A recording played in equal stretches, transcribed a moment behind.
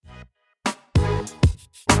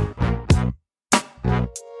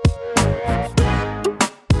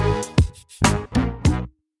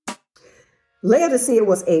Laodicea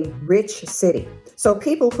was a rich city, so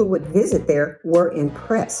people who would visit there were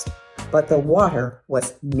impressed, but the water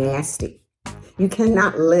was nasty. You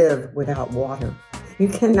cannot live without water. You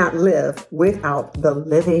cannot live without the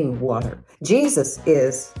living water. Jesus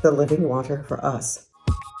is the living water for us.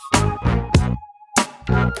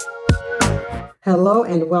 Hello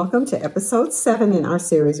and welcome to episode 7 in our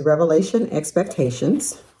series, Revelation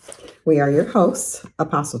Expectations. We are your hosts,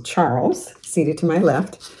 Apostle Charles, seated to my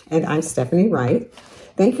left, and I'm Stephanie Wright.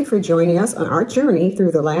 Thank you for joining us on our journey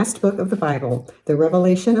through the last book of the Bible, the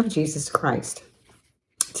Revelation of Jesus Christ.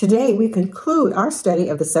 Today, we conclude our study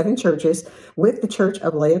of the 7 churches with the Church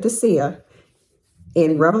of Laodicea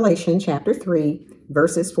in Revelation chapter 3,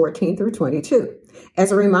 verses 14 through 22.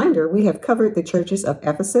 As a reminder, we have covered the churches of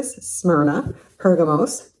Ephesus, Smyrna,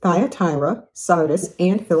 Pergamos, Thyatira, Sardis,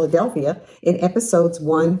 and Philadelphia in episodes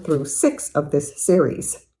 1 through 6 of this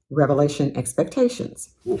series, Revelation Expectations.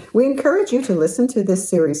 We encourage you to listen to this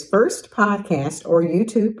series' first podcast or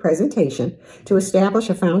YouTube presentation to establish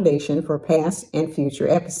a foundation for past and future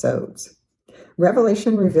episodes.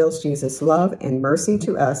 Revelation reveals Jesus' love and mercy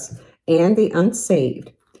to us and the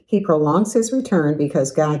unsaved. He prolongs his return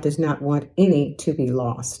because God does not want any to be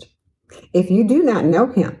lost. If you do not know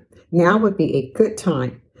him, now would be a good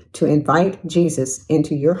time to invite Jesus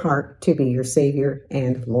into your heart to be your Savior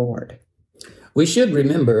and Lord. We should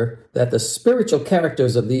remember that the spiritual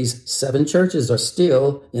characters of these 7 churches are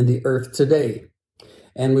still in the earth today.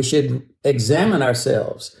 And we should examine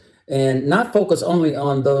ourselves and not focus only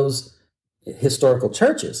on those historical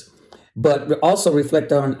churches, but also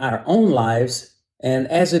reflect on our own lives. And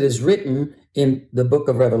as it is written in the book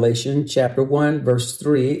of Revelation, chapter 1, verse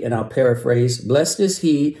 3, and I'll paraphrase, "Blessed is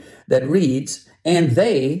he that reads, and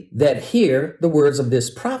they that hear the words of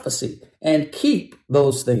this prophecy, and keep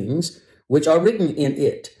those things which are written in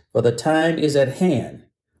it, for the time is at hand."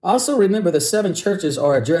 Also remember, the 7 churches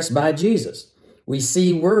are addressed by Jesus. We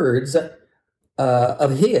see words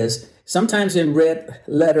of his, sometimes in red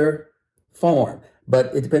letter form,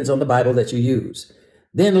 but it depends on the Bible that you use.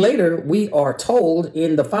 Then later, we are told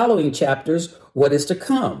in the following chapters what is to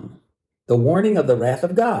come, the warning of the wrath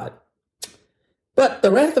of God. But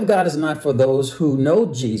the wrath of God is not for those who know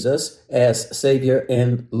Jesus as Savior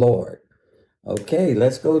and Lord. Okay,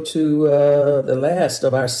 let's go to the last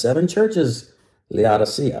of our 7 churches,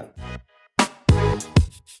 Laodicea.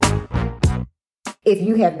 If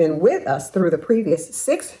you have been with us through the previous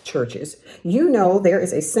 6 churches, you know there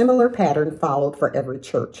is a similar pattern followed for every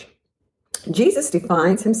church. Jesus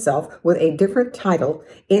defines himself with a different title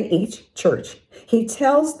in each church. He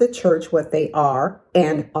tells the church what they are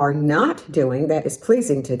and are not doing that is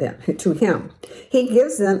pleasing to him. He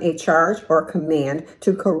gives them a charge or command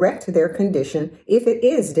to correct their condition if it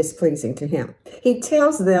is displeasing to him. He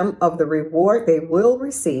tells them of the reward they will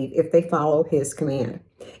receive if they follow his command.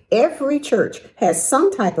 Every church has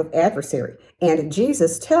some type of adversary, and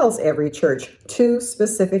Jesus tells every church 2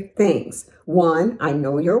 specific things. 1, I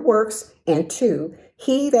know your works, and 2,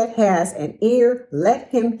 he that has an ear, let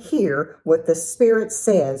him hear what the Spirit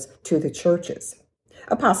says to the churches.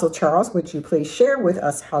 Apostle Charles, would you please share with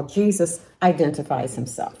us how Jesus identifies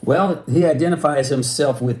himself? Well, he identifies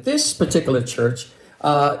himself with this particular church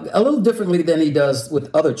a little differently than he does with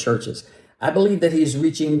other churches. I believe that he's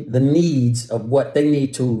reaching the needs of what they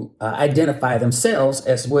need to identify themselves,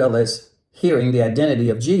 as well as hearing the identity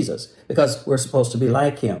of Jesus, because we're supposed to be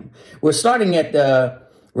like him. We're starting at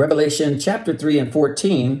Revelation chapter 3 and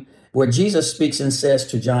 14, where Jesus speaks and says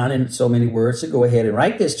to John in so many words to go ahead and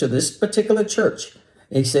write this to this particular church.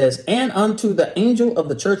 He says, "And unto the angel of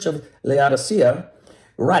the church of Laodicea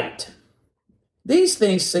write, these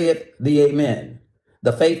things saith the Amen,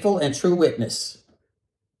 the faithful and true witness,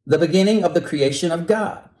 the beginning of the creation of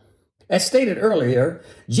God." As stated earlier,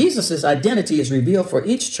 Jesus' identity is revealed for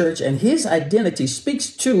each church, and his identity speaks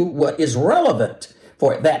to what is relevant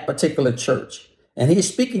for that particular church. And he's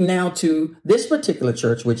speaking now to this particular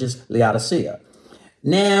church, which is Laodicea.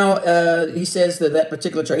 Now, he says that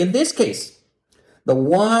particular church, in this case, the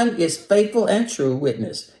one is faithful and true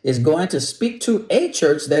witness, is going to speak to a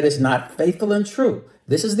church that is not faithful and true.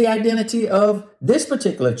 This is the identity of this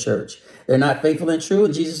particular church. They're not faithful and true,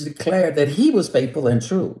 and Jesus declared that he was faithful and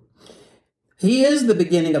true. He is the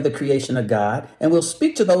beginning of the creation of God, and will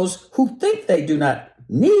speak to those who think they do not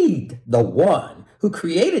need the one who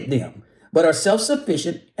created them, but are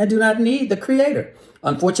self-sufficient and do not need the creator.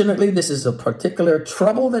 Unfortunately, this is a particular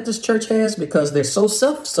trouble that this church has, because they're so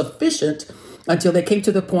self-sufficient until they came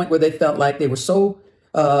to the point where they felt like they were so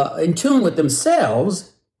in tune with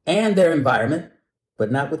themselves and their environment,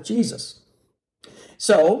 but not with Jesus.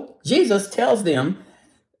 So Jesus tells them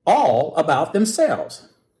all about themselves,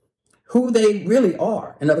 who they really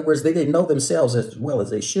are. In other words, they didn't know themselves as well as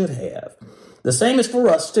they should have. The same is for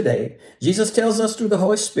us today. Jesus tells us through the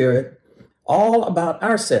Holy Spirit all about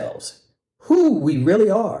ourselves, who we really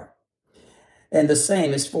are. And the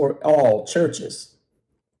same is for all churches.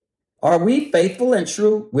 Are we faithful and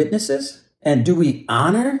true witnesses? And do we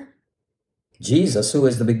honor Jesus, who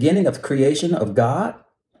is the beginning of creation of God?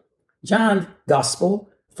 John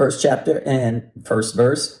Gospel, first chapter and first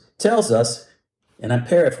verse, tells us, and I'm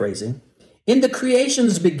paraphrasing, in the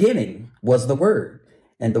creation's beginning was the Word,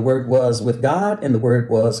 and the Word was with God, and the Word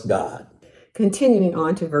was God. Continuing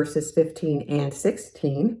on to verses 15 and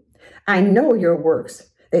 16, I know your works,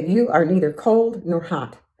 that you are neither cold nor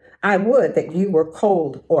hot. I would that you were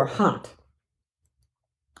cold or hot.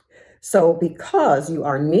 So because you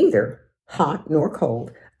are neither hot nor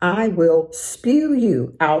cold, I will spew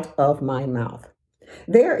you out of my mouth.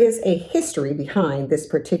 There is a history behind this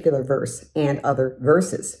particular verse and other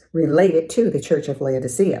verses related to the Church of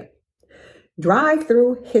Laodicea. Drive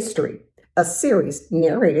Through History, a series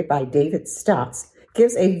narrated by David Stotts,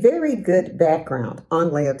 gives a very good background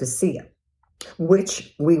on Laodicea,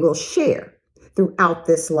 which we will share throughout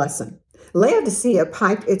this lesson. Laodicea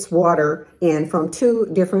piped its water in from two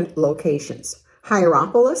different locations,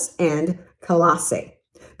 Hierapolis and Colossae.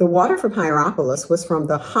 The water from Hierapolis was from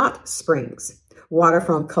the hot springs. Water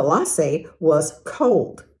from Colossae was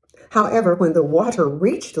cold. However, when the water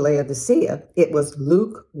reached Laodicea, it was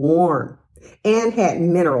lukewarm and had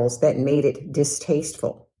minerals that made it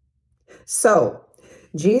distasteful. So,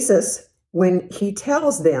 Jesus, when he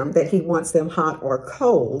tells them that he wants them hot or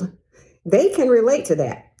cold, they can relate to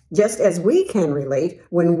that, just as we can relate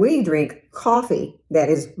when we drink coffee that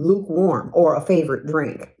is lukewarm or a favorite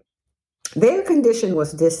drink. Their condition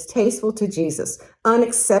was distasteful to Jesus,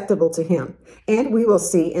 unacceptable to him, and we will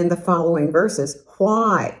see in the following verses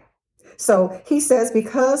why. So he says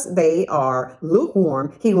because they are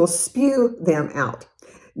lukewarm, he will spew them out.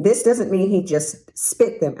 This doesn't mean he just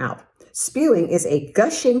spit them out. Spewing is a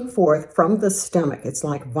gushing forth from the stomach. It's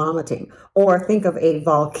like vomiting. Or think of a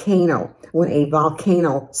volcano, when a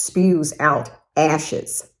volcano spews out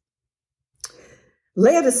ashes.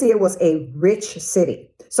 Laodicea was a rich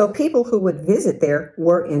city, so people who would visit there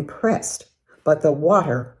were impressed, but the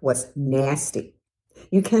water was nasty.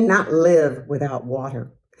 You cannot live without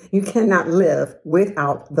water. You cannot live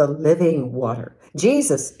without the living water.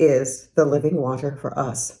 Jesus is the living water for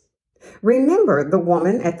us. Remember the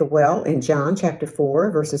woman at the well in John chapter 4,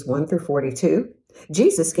 verses 1 through 42?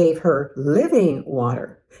 Jesus gave her living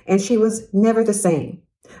water, and she was never the same.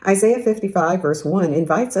 Isaiah 55, verse 1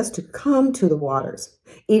 invites us to come to the waters.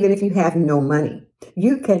 Even if you have no money,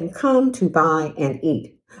 you can come to buy and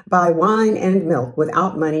eat, buy wine and milk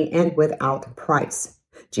without money and without price.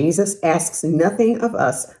 Jesus asks nothing of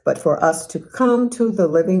us but for us to come to the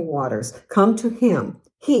living waters, come to him.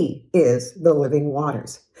 He is the living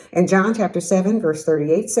waters. And John chapter 7, verse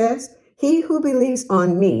 38 says, he who believes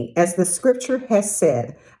on me, as the scripture has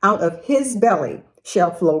said, out of his belly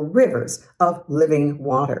shall flow rivers of living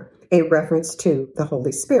water, a reference to the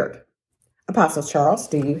Holy Spirit. Apostle Charles,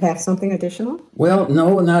 do you have something additional? Well,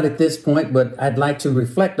 no, not at this point, but I'd like to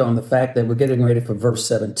reflect on the fact that we're getting ready for verse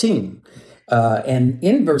 17. And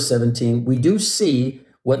in verse 17, we do see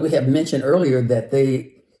what we have mentioned earlier, that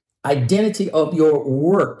the identity of your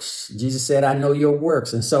works. Jesus said, I know your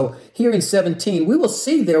works. And so here in 17, we will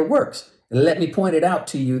see their works. And let me point it out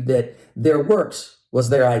to you that their works was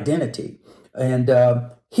their identity. And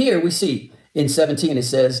here we see in 17, it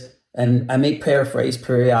says, and I may paraphrase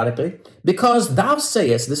periodically, because thou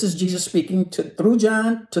sayest, this is Jesus speaking through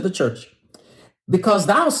John to the church, because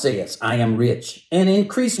thou sayest, I am rich and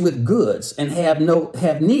increase with goods and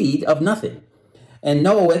have need of nothing, and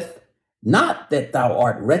knoweth not that thou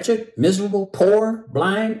art wretched, miserable, poor,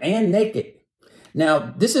 blind, and naked.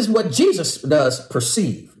 Now, this is what Jesus does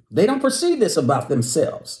perceive. They don't perceive this about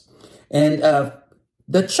themselves. And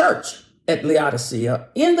the church at Laodicea,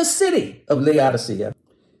 in the city of Laodicea,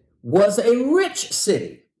 was a rich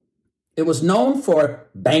city. It was known for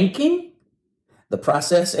banking, the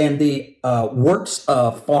process and the works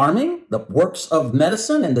of farming, the works of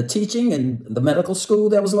medicine and the teaching and the medical school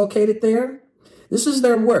that was located there. This is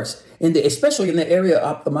their works, especially in the area of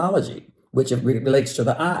ophthalmology, which relates to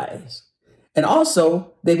the eyes. And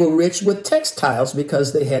also, they were rich with textiles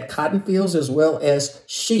because they had cotton fields as well as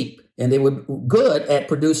sheep, and they were good at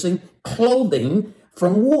producing clothing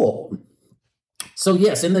from wool. So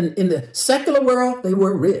yes, in the secular world, they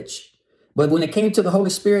were rich. But when it came to the Holy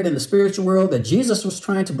Spirit and the spiritual world that Jesus was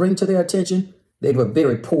trying to bring to their attention, they were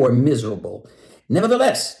very poor and miserable.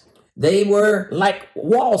 Nevertheless, they were like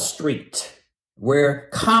Wall Street, where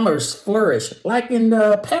commerce flourished, like in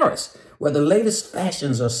Paris, where the latest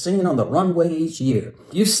fashions are seen on the runway each year.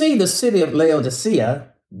 You see, the city of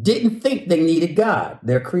Laodicea didn't think they needed God,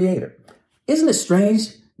 their creator. Isn't it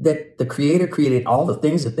strange that the creator created all the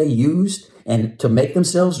things that they used and to make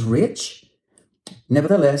themselves rich?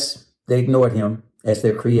 Nevertheless, they ignored him as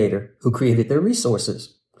their creator who created their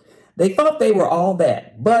resources. They thought they were all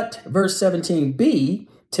that, but verse 17b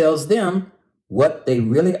tells them what they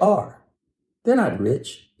really are. They're not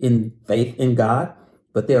rich in faith in God,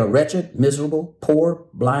 but they are wretched, miserable, poor,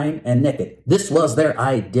 blind, and naked. This was their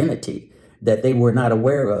identity that they were not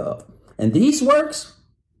aware of. And these works,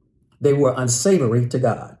 they were unsavory to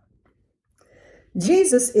God.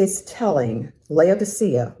 Jesus is telling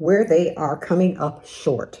Laodicea where they are coming up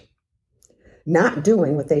short, not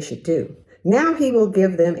doing what they should do. Now he will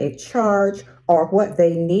give them a charge or what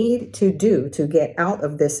they need to do to get out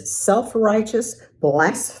of this self-righteous,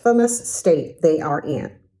 blasphemous state they are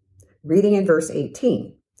in. Reading in verse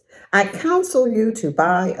 18, I counsel you to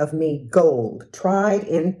buy of me gold tried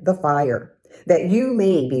in the fire, that you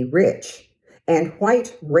may be rich, and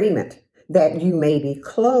white raiment, that you may be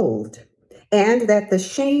clothed, and that the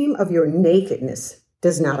shame of your nakedness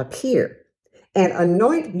does not appear, and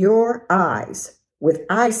anoint your eyes with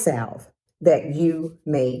eye salve, that you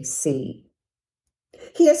may see.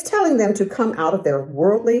 He is telling them to come out of their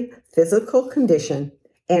worldly, physical condition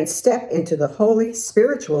and step into the holy,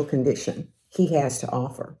 spiritual condition he has to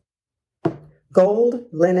offer. Gold,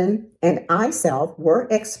 linen, and eye salve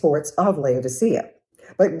were exports of Laodicea,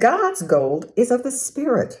 but God's gold is of the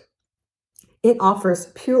Spirit. It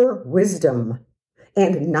offers pure wisdom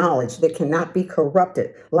and knowledge that cannot be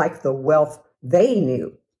corrupted like the wealth they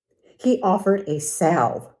knew. He offered a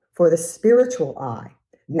salve for the spiritual eye,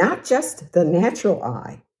 not just the natural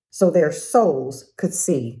eye, so their souls could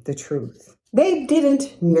see the truth. They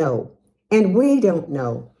didn't know, and we don't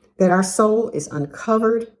know, that our soul is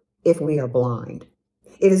uncovered if we are blind.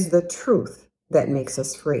 It is the truth that makes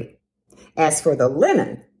us free. As for the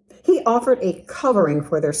linen, he offered a covering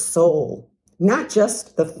for their soul, not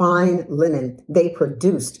just the fine linen they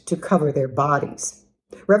produced to cover their bodies.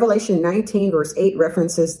 Revelation 19 verse 8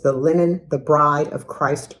 references the linen the bride of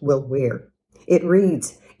Christ will wear. It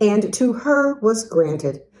reads, and to her was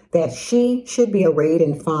granted that she should be arrayed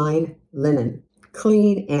in fine linen,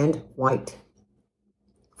 clean and white.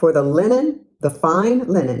 For the linen, the fine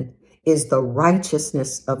linen, is the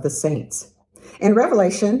righteousness of the saints. And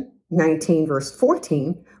Revelation 19 verse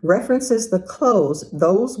 14 references the clothes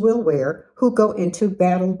those will wear who go into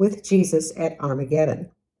battle with Jesus at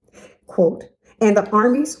Armageddon. Quote, and the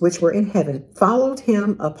armies which were in heaven followed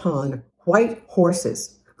him upon white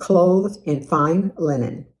horses, clothed in fine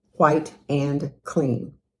linen, white and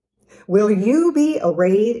clean. Will you be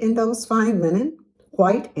arrayed in those fine linen,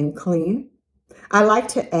 white and clean? I like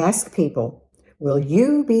to ask people, will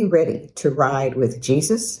you be ready to ride with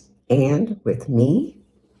Jesus and with me?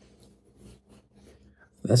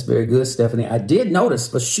 That's very good, Stephanie. I did notice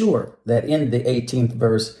for sure that in the 18th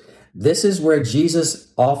verse, this is where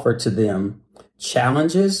Jesus offered to them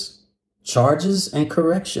challenges, charges, and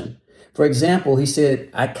correction. For example, he said,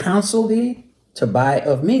 I counsel thee to buy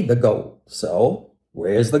of me the gold. So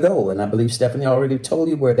where's the gold? And I believe Stephanie already told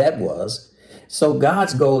you where that was. So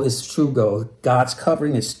God's gold is true gold. God's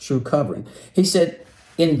covering is true covering. He said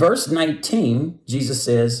in verse 19, Jesus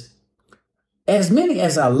says, as many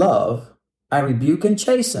as I love, I rebuke and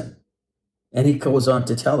chasten. And he goes on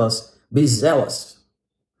to tell us, be zealous.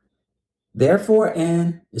 Therefore,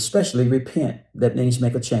 and especially repent. That means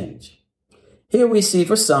make a change. Here we see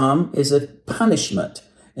for some is a punishment,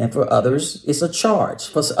 and for others it's a charge.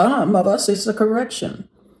 For some of us, it's a correction.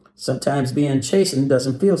 Sometimes being chastened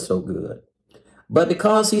doesn't feel so good. But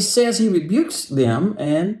because he says he rebukes them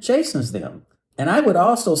and chastens them. And I would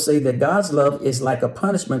also say that God's love is like a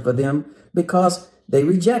punishment for them because they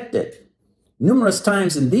reject it. Numerous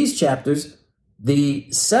times in these chapters, the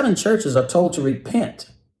 7 churches are told to repent.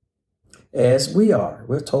 As we are.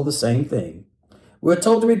 We're told the same thing. We're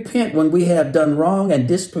told to repent when we have done wrong and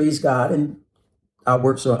displeased God and our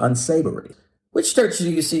works are unsavory. Which church do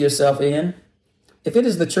you see yourself in? If it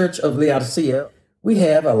is the church of Laodicea, we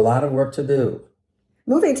have a lot of work to do.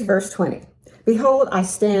 Moving to verse 20. Behold, I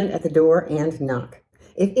stand at the door and knock.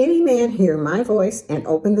 If any man hear my voice and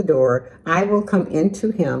open the door, I will come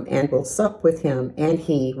into him and will sup with him and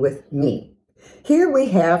he with me. Here we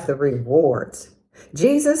have the rewards.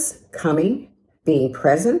 Jesus coming, being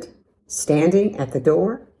present, standing at the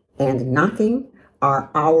door, and knocking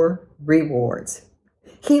are our rewards.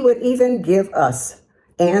 He would even give us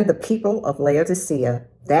and the people of Laodicea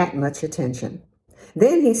that much attention.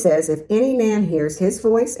 Then he says, if any man hears his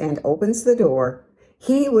voice and opens the door,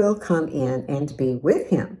 he will come in and be with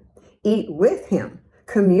him, eat with him,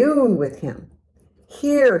 commune with him,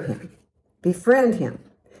 hear him, befriend him,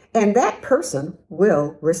 and that person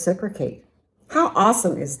will reciprocate. How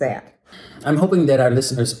awesome is that? I'm hoping that our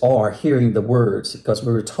listeners are hearing the words, because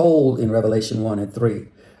we were told in Revelation 1 and 3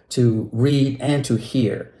 to read and to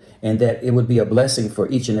hear, and that it would be a blessing for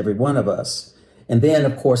each and every one of us. And then,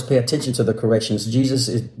 of course, pay attention to the corrections. Jesus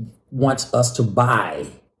wants us to buy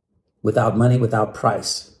without money, without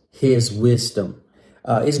price, his wisdom.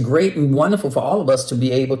 It's great and wonderful for all of us to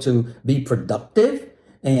be able to be productive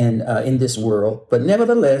and in this world. But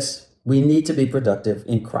nevertheless, we need to be productive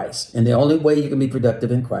in Christ. And the only way you can be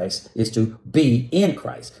productive in Christ is to be in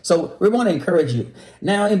Christ. So we want to encourage you.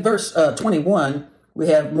 Now, in verse 21, we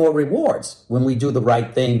have more rewards when we do the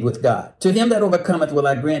right thing with God. To him that overcometh will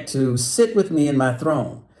I grant to sit with me in my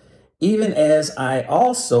throne, even as I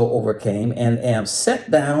also overcame and am set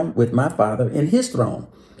down with my Father in his throne.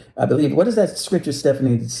 I believe, what is that scripture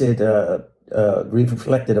Stephanie said,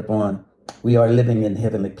 reflected upon? We are living in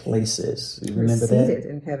heavenly places. You remember that? Seated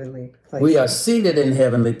in heavenly places. We are seated in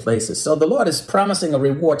heavenly places. So the Lord is promising a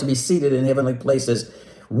reward to be seated in heavenly places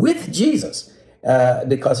with Jesus,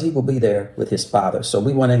 because he will be there with his Father. So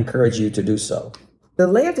we want to encourage you to do so. The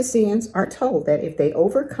Laodiceans are told that if they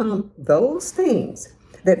overcome those things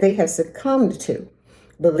that they have succumbed to,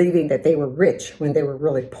 believing that they were rich when they were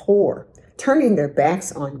really poor, turning their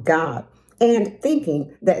backs on God, and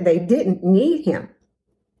thinking that they didn't need him,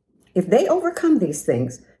 if they overcome these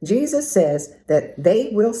things, Jesus says that they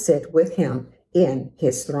will sit with him in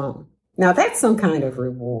his throne. Now, that's some kind of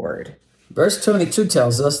reward. Verse 22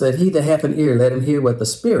 tells us that he that hath an ear, let him hear what the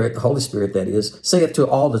Spirit, the Holy Spirit that is, saith to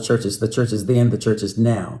all the churches then, the churches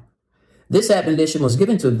now. This admonition was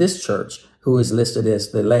given to this church, who is listed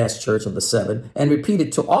as the last church of the seven, and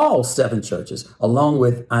repeated to all seven churches, along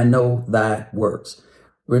with, I know thy works.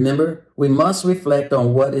 Remember, we must reflect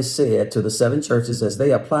on what is said to the seven churches as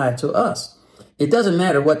they apply to us. It doesn't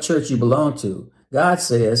matter what church you belong to. God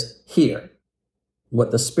says, hear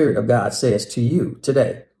what the Spirit of God says to you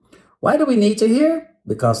today. Why do we need to hear?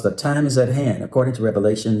 Because the time is at hand, according to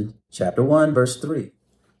Revelation chapter 1, verse 3.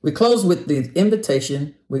 We close with the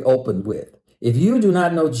invitation we opened with. If you do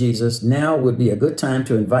not know Jesus, now would be a good time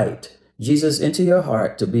to invite Jesus into your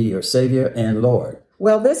heart to be your Savior and Lord.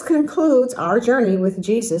 Well, this concludes our journey with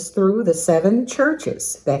Jesus through the seven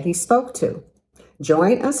churches that he spoke to.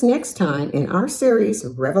 Join us next time in our series,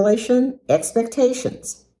 Revelation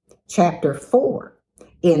Expectations, chapter 4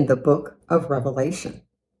 in the book of Revelation.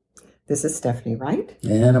 This is Stephanie Wright.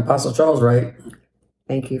 And Apostle Charles Wright.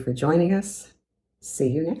 Thank you for joining us. See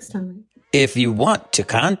you next time. If you want to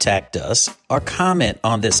contact us or comment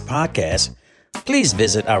on this podcast, please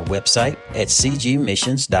visit our website at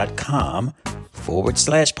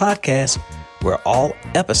cgmissions.com/podcast, where all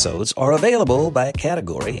episodes are available by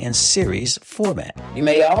category and series format. You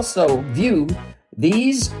may also view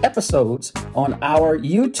these episodes on our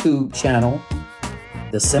YouTube channel,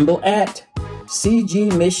 the symbol at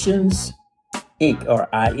CG Missions Inc. or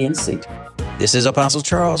INC. This is Apostle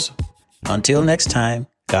Charles. Until next time,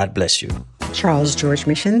 God bless you. Charles George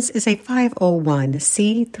Missions is a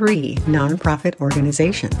 501c3 nonprofit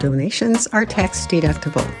organization. Donations are tax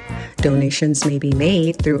deductible. Donations may be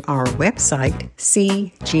made through our website,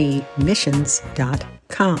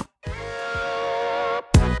 cgmissions.com.